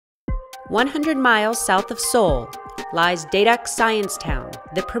100 miles south of Seoul lies Daedak Science Town,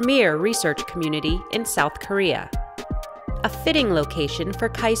 the premier research community in South Korea. A fitting location for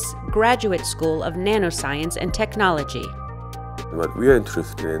KAIST's Graduate School of Nanoscience and Technology. What we are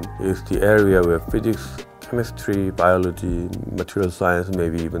interested in is the area where physics, chemistry, biology, material science,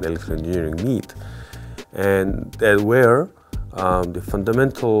 maybe even electrical engineering meet. And that where the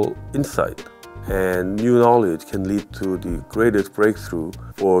fundamental insight and new knowledge can lead to the greatest breakthrough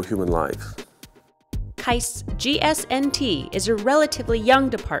for human lives. KAIST's GSNT is a relatively young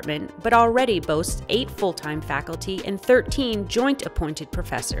department, but already boasts 8 full-time faculty and 13 joint-appointed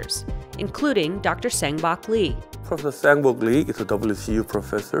professors, including Dr. Sang-Bok Lee. Professor Sang-Bok Lee is a WCU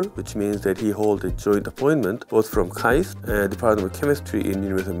professor, which means that he holds a joint appointment both from KAIST and Department of Chemistry in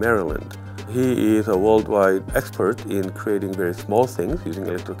University of Maryland. He is a worldwide expert in creating very small things using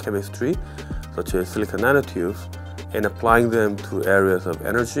electrochemistry, such as silicon nanotubes, and applying them to areas of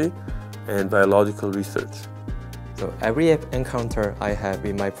energy and biological research. So every encounter I have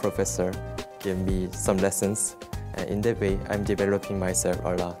with my professor give me some lessons, and in that way I'm developing myself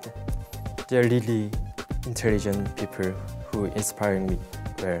a lot. They're really intelligent people who inspire me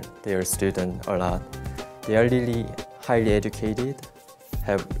where they are students a lot. They are really highly educated,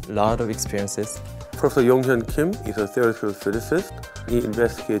 have a lot of experiences. Professor Yong-Hyun Kim is a theoretical physicist. He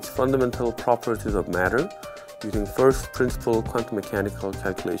investigates fundamental properties of matter using first principle quantum mechanical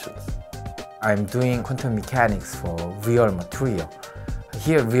calculations. I'm doing quantum mechanics for real material.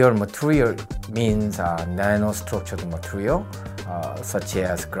 Here, real material means nanostructured material, such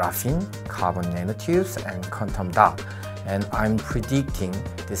as graphene, carbon nanotubes, and quantum dot. And I'm predicting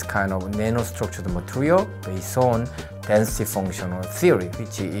this kind of nanostructured material based on density functional theory,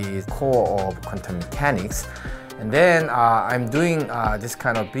 which is core of quantum mechanics. And then I'm doing this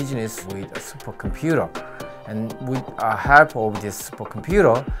kind of business with a supercomputer. And with the help of this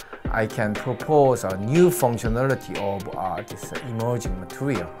supercomputer, I can propose a new functionality of this emerging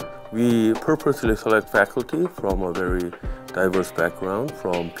material. We purposely select faculty from a very diverse background,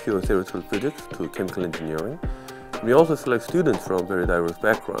 from pure theoretical physics to chemical engineering. We also select students from very diverse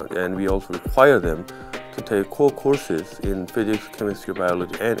backgrounds, and we also require them to take core courses in physics, chemistry,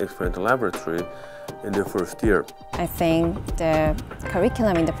 biology, and experimental laboratory in their first year. I think the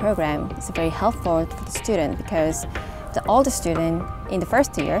curriculum in the program is very helpful for the student because all the students in the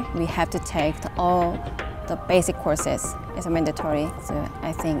first year, we have to take all the basic courses as a mandatory, so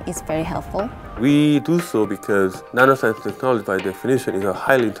I think it's very helpful. We do so because nanoscience technology by definition is a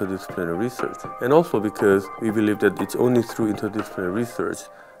highly interdisciplinary research, and also because we believe that it's only through interdisciplinary research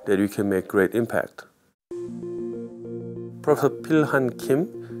that we can make great impact. Professor Pil-Han Kim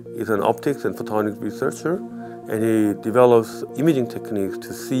is an optics and photonics researcher, and he develops imaging techniques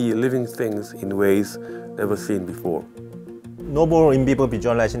to see living things in ways never seen before. Novel in vivo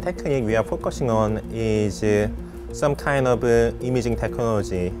visualization technique we are focusing on is some kind of imaging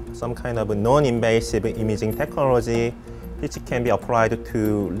technology, some kind of non-invasive imaging technology which can be applied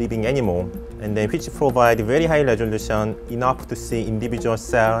to living animal, and then which provide very high resolution enough to see individual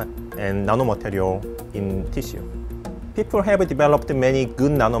cell and nanomaterial in tissue. People have developed many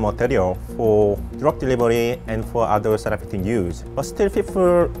good nanomaterial for drug delivery and for other therapeutic use, but still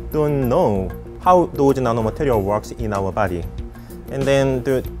people don't know how those nanomaterial works in our body. And then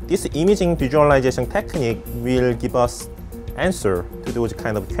this imaging visualization technique will give us answer to those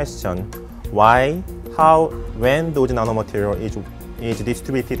kind of questions. Why, how, when those nanomaterial is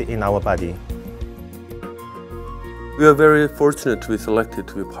distributed in our body. We are very fortunate to be selected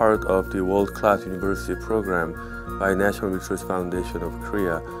to be part of the world-class university program by National Research Foundation of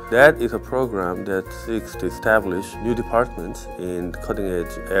Korea. That is a program that seeks to establish new departments in the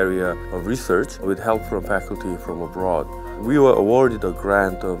cutting-edge area of research with help from faculty from abroad. We were awarded a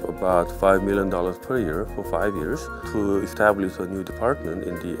grant of about $5 million per year for 5 years to establish a new department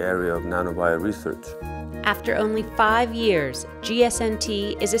in the area of nanobio research. After only 5 years,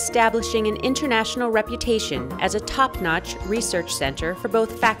 GSNT is establishing an international reputation as a top-notch research center for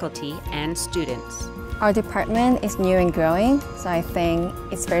both faculty and students. Our department is new and growing, so I think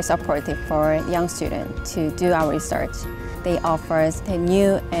it's very supportive for young students to do our research. They offer the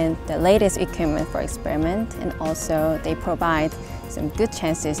new and the latest equipment for experiment, and also they provide some good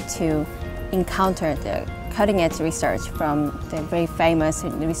chances to encounter the cutting-edge research from the very famous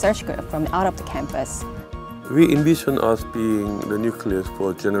research group from out of the campus. We envision us being the nucleus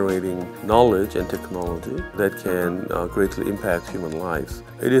for generating knowledge and technology that can greatly impact human lives.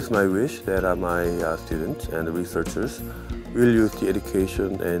 It is my wish that my students and the researchers will use the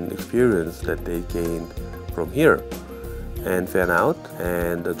education and experience that they gained from here and fan out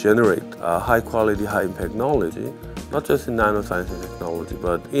and generate high-quality, high-impact knowledge not just in nanoscience and technology,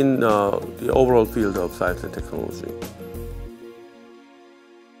 but in the overall field of science and technology.